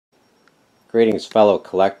Greetings fellow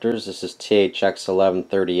collectors, this is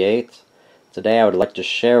THX1138. Today I would like to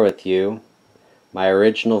share with you my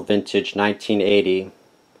original vintage 1980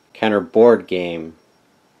 Kenner board game.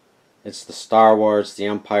 It's the Star Wars The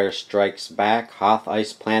Empire Strikes Back Hoth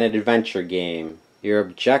Ice Planet Adventure game. Your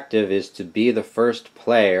objective is to be the first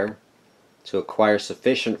player to acquire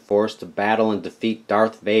sufficient force to battle and defeat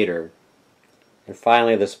Darth Vader. And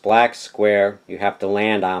finally, this black square you have to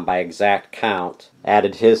land on by exact count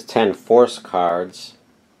added his 10 force cards,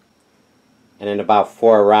 and in about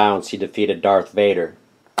 4 rounds he defeated Darth Vader.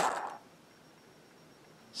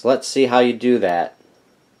 So let's see how you do that.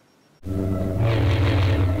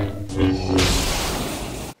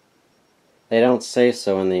 They don't say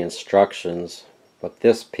so in the instructions, but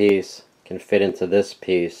this piece can fit into this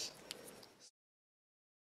piece.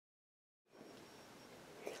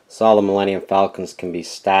 So all the Millennium Falcons can be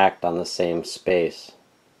stacked on the same space.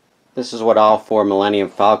 This is what all 4 Millennium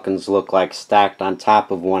Falcons look like stacked on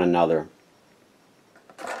top of one another.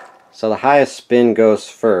 So the highest spin goes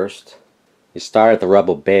first. You start at the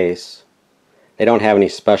Rebel base. They don't have any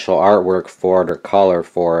special artwork for it or color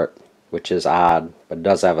for it, which is odd, but it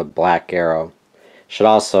does have a black arrow. Should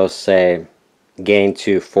also say gain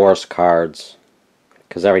 2 force cards,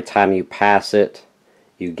 because every time you pass it,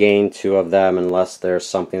 you gain 2 of them unless there's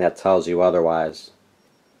something that tells you otherwise.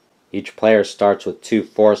 Each player starts with 2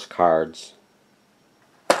 force cards.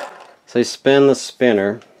 So you spin the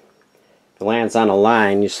spinner. If it lands on a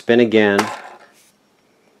line, you spin again.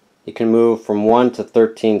 You can move from 1 to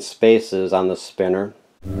 13 spaces on the spinner.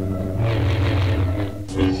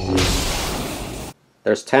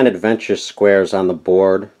 There's 10 adventure squares on the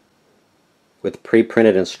board with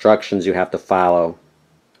pre-printed instructions you have to follow.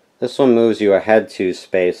 This one moves you ahead 2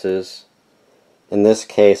 spaces, in this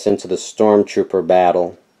case into the Stormtrooper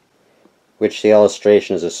battle, which the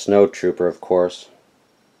illustration is a Snowtrooper, of course.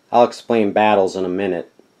 I'll explain battles in a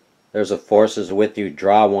minute. There's a Forces With You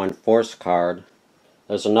Draw 1 force card.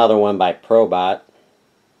 There's another one by Probot.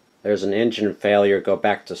 There's an engine failure, go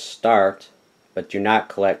back to start, but do not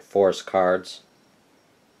collect force cards.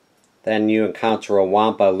 Then you encounter a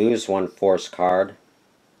Wampa, lose 1 force card.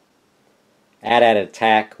 Add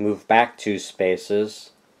attack, move back 2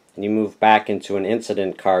 spaces, and you move back into an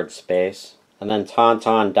incident card space, and then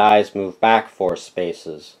Tauntaun dies, move back 4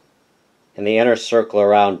 spaces. In the inner circle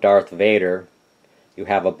around Darth Vader, you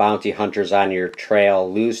have a bounty hunters on your trail,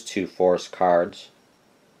 lose 2 force cards.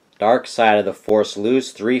 Dark side of the force,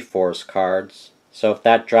 lose 3 force cards, so if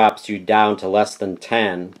that drops you down to less than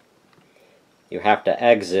 10, you have to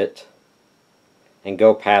exit and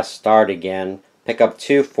go past start again. Pick up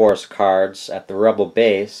 2 force cards at the Rebel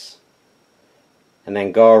base, and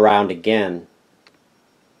then go around again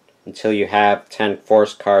until you have 10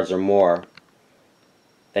 force cards or more.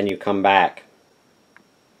 Then you come back.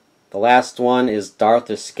 The last one is Darth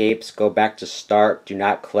escapes, go back to start, do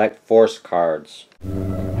not collect force cards.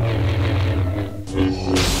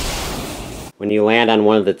 When you land on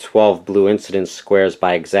one of the 12 blue incident squares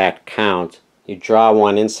by exact count, you draw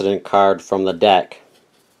 1 incident card from the deck,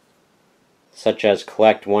 such as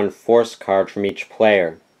collect 1 force card from each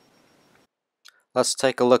player. Let's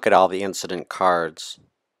take a look at all the incident cards.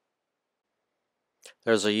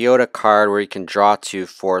 There's a Yoda card where you can draw 2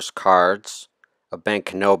 force cards. A Ben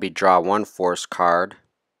Kenobi, draw 1 force card.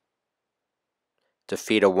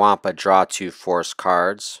 Defeat a Wampa, draw 2 force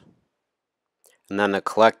cards. And then to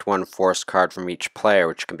collect 1 force card from each player,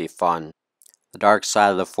 which can be fun. The dark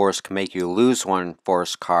side of the force can make you lose 1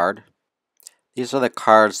 force card. These are the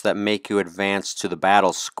cards that make you advance to the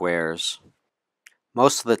battle squares.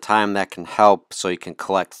 Most of the time that can help so you can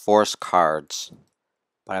collect force cards.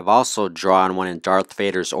 But I've also drawn one in Darth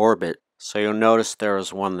Vader's orbit, so you'll notice there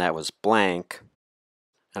was one that was blank,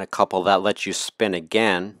 and a couple that let you spin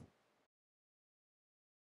again.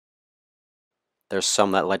 There's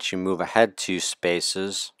some that let you move ahead 2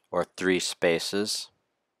 spaces, or 3 spaces.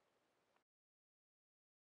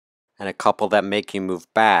 And a couple that make you move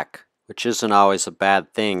back, which isn't always a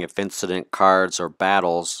bad thing if incident cards or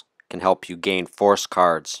battles can help you gain force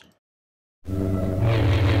cards.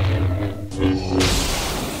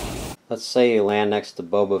 Let's say you land next to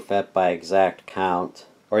Boba Fett by exact count,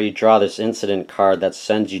 or you draw this incident card that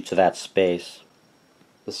sends you to that space.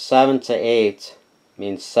 The 7 to 8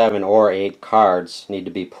 means 7 or 8 cards need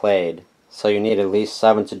to be played, so you need at least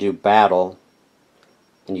 7 to do battle,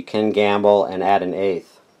 and you can gamble and add an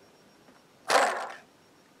 8th.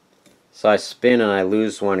 So I spin and I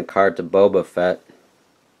lose 1 card to Boba Fett.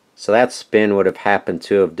 So that spin would have happened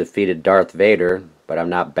to have defeated Darth Vader, but I'm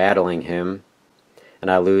not battling him.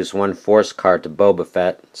 And I lose 1 force card to Boba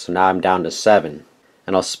Fett, so now I'm down to 7.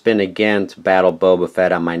 and I'll spin again to battle Boba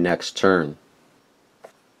Fett on my next turn.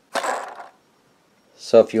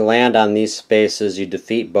 So if you land on these spaces, you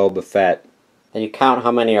defeat Boba Fett, and you count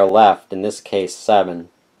how many are left, in this case 7.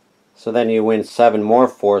 So then you win 7 more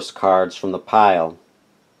Force cards from the pile.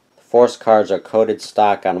 The Force cards are coded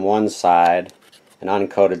stock on one side, and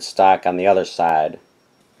uncoded stock on the other side.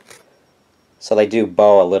 So they do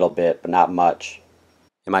bow a little bit, but not much.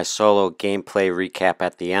 In my solo gameplay recap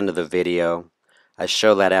at the end of the video, I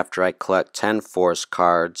show that after I collect 10 Force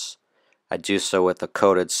cards, I do so with the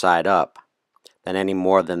coded side up. Then any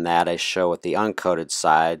more than that I show with the uncoded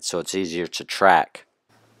side, so it's easier to track.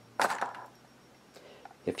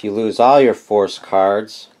 If you lose all your Force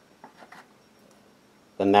cards,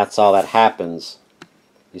 then that's all that happens.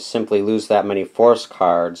 You simply lose that many Force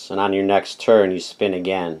cards, and on your next turn you spin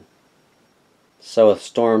again. So with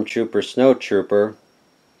Stormtrooper, Snowtrooper,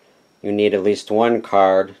 you need at least 1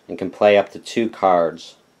 card and can play up to 2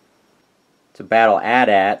 cards. To battle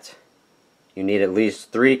AT-AT, you need at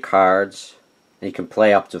least 3 cards, and you can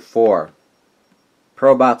play up to 4.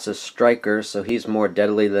 Probot's a striker, so he's more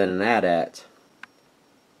deadly than an AT-AT.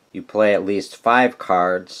 You play at least 5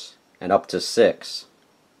 cards, and up to 6.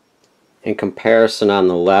 In comparison on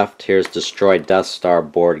the left, here's Destroy Death Star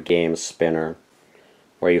board game spinner,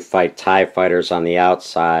 where you fight TIE fighters on the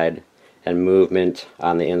outside, and movement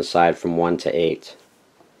on the inside from 1 to 8,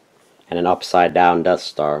 and an upside down Death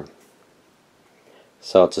Star.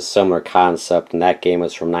 So it's a similar concept, and that game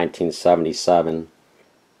was from 1977.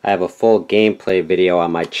 I have a full gameplay video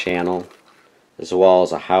on my channel, as well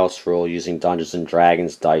as a house rule using Dungeons &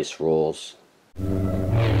 Dragons dice rules.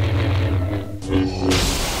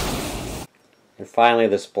 And finally,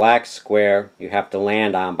 this black square you have to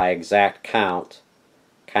land on by exact count,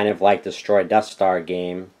 kind of like Destroy Death Star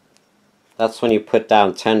game. That's when you put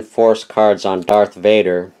down 10 Force cards on Darth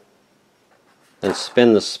Vader, then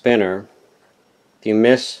spin the spinner. If you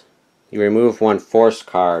miss, you remove 1 Force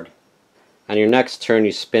card. On your next turn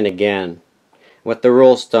you spin again. What the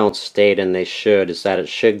rules don't state, and they should, is that it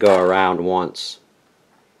should go around once.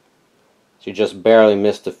 So you just barely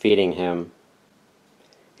miss defeating him.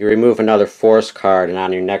 You remove another Force card, and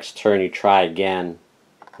on your next turn you try again.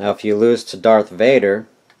 Now if you lose to Darth Vader,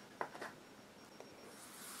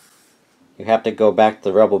 you have to go back to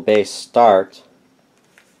the Rebel base start,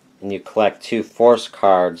 and you collect 2 Force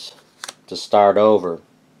cards to start over.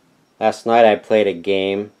 Last night I played a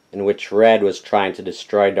game in which Red was trying to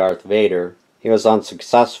destroy Darth Vader. He was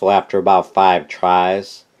unsuccessful after about 5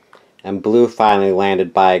 tries, and Blue finally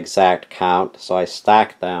landed by exact count, so I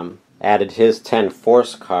stacked them, added his 10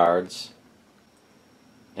 Force cards,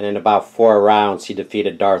 and in about 4 rounds he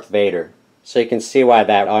defeated Darth Vader. So you can see why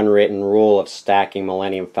that unwritten rule of stacking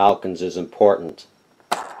Millennium Falcons is important.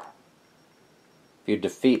 If you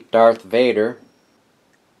defeat Darth Vader,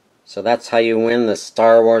 so that's how you win the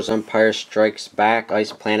Star Wars Empire Strikes Back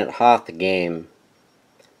Ice Planet Hoth game.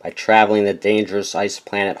 By traveling the dangerous ice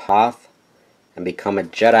planet Hoth and become a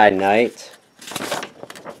Jedi Knight.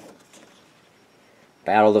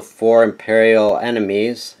 Battle the 4 Imperial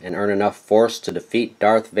enemies and earn enough Force to defeat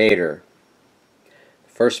Darth Vader.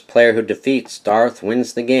 The first player who defeats Darth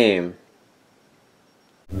wins the game.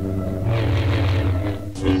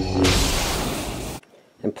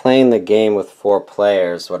 In playing the game with 4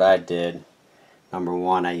 players, what I did, number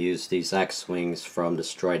 1, I used these X-Wings from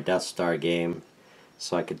Destroy Death Star game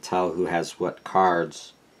so I could tell who has what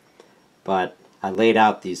cards. But I laid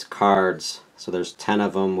out these cards, so there's 10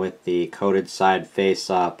 of them with the coded side face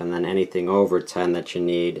up, and then anything over 10 that you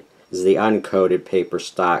need is the uncoded paper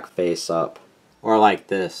stock face up. Or like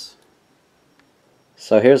this.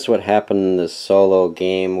 So here's what happened in this solo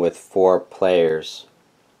game with 4 players.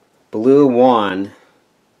 Blue won,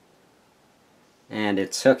 and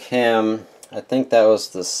it took him, I think that was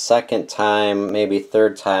the 2nd time, maybe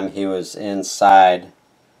 3rd time he was inside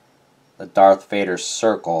the Darth Vader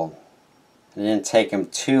circle. It didn't take him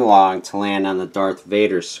too long to land on the Darth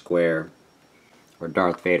Vader square, or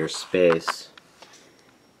Darth Vader space.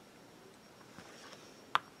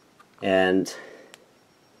 And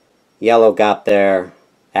yellow got there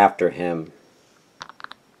after him.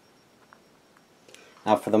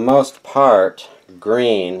 Now for the most part,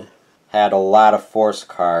 green had a lot of Force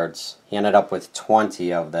cards. He ended up with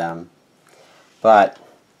 20 of them. But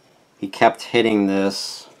he kept hitting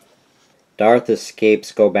this. Darth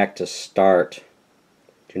escapes go back to start.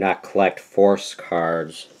 Do not collect Force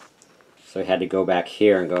cards. So he had to go back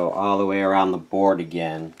here and go all the way around the board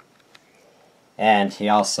again. And he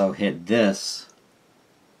also hit this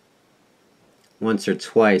once or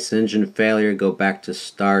twice. Engine failure, go back to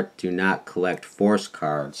start, do not collect Force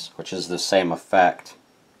cards, which is the same effect.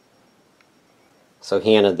 So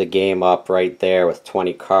he ended the game up right there with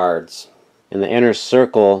 20 cards. In the inner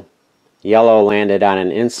circle, yellow landed on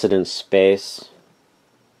an incident space,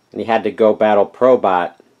 and he had to go battle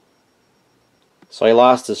Probot. So he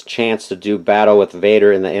lost his chance to do battle with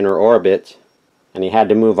Vader in the inner orbit, and he had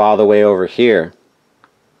to move all the way over here.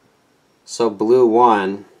 So blue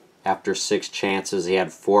won. After 6 chances, he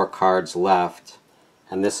had 4 cards left,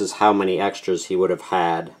 and this is how many extras he would have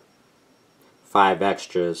had. 5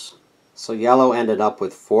 extras. So yellow ended up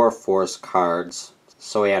with 4 force cards,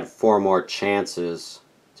 so he had 4 more chances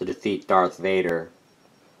to defeat Darth Vader.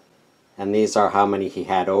 And these are how many he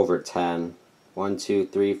had over 10. 1, 2,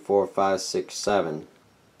 3, 4, 5, 6, 7.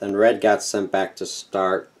 Then red got sent back to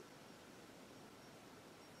start.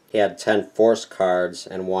 He had 10 force cards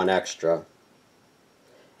and 1 extra.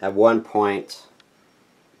 At one point,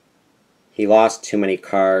 he lost too many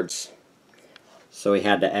cards, so he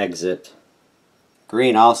had to exit.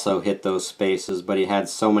 Green also hit those spaces, but he had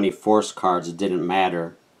so many force cards it didn't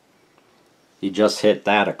matter. He just hit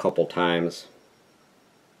that a couple times.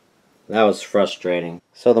 That was frustrating.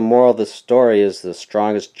 So the moral of the story is the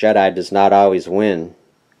strongest Jedi does not always win.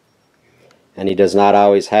 And he does not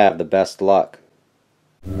always have the best luck.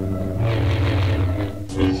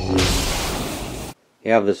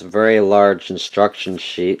 You have this very large instruction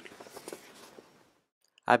sheet.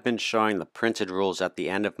 I've been showing the printed rules at the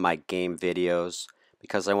end of my game videos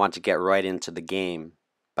because I want to get right into the game.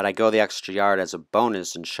 But I go the extra yard as a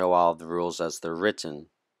bonus and show all of the rules as they're written.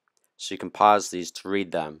 So you can pause these to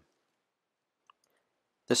read them.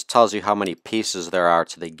 This tells you how many pieces there are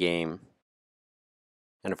to the game,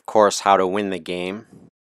 and of course how to win the game.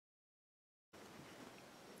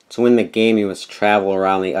 To win the game you must travel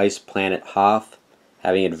around the ice planet Hoth,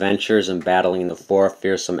 having adventures and battling the 4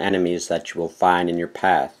 fearsome enemies that you will find in your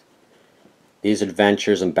path. These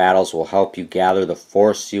adventures and battles will help you gather the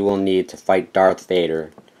force you will need to fight Darth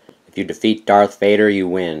Vader. If you defeat Darth Vader, you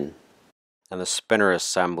win. And the spinner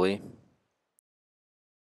assembly.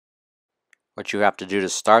 What you have to do to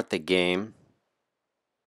start the game,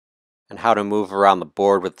 and how to move around the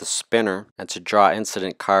board with the spinner, and to draw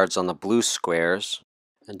incident cards on the blue squares,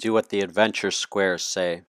 and do what the adventure squares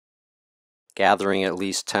say. Gathering at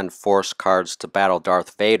least 10 force cards to battle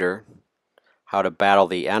Darth Vader, how to battle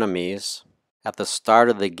the enemies. At the start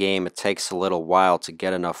of the game it takes a little while to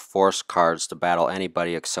get enough force cards to battle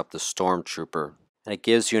anybody except the Stormtrooper, and it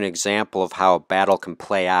gives you an example of how a battle can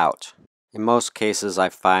play out. In most cases I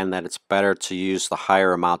find that it's better to use the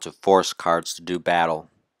higher amount of force cards to do battle.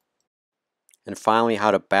 And finally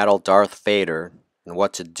how to battle Darth Vader, and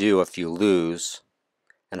what to do if you lose,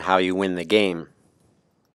 and how you win the game.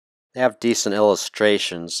 They have decent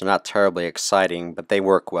illustrations, they're not terribly exciting, but they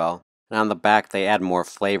work well. And on the back they add more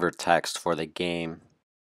flavor text for the game.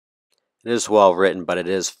 It is well written, but it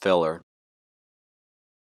is filler.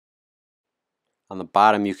 On the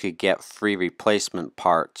bottom you could get free replacement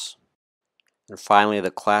parts. And finally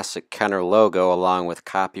the classic Kenner logo along with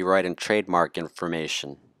copyright and trademark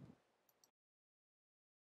information.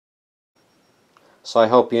 So I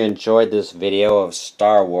hope you enjoyed this video of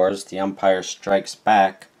Star Wars The Empire Strikes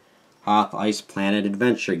Back Hoth Ice Planet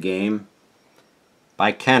Adventure Game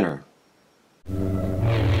by Kenner.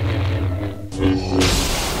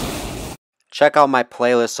 Check out my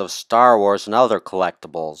playlist of Star Wars and other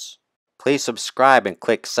collectibles. Please subscribe and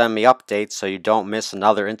click send me updates so you don't miss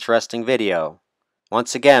another interesting video.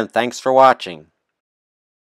 Once again, thanks for watching.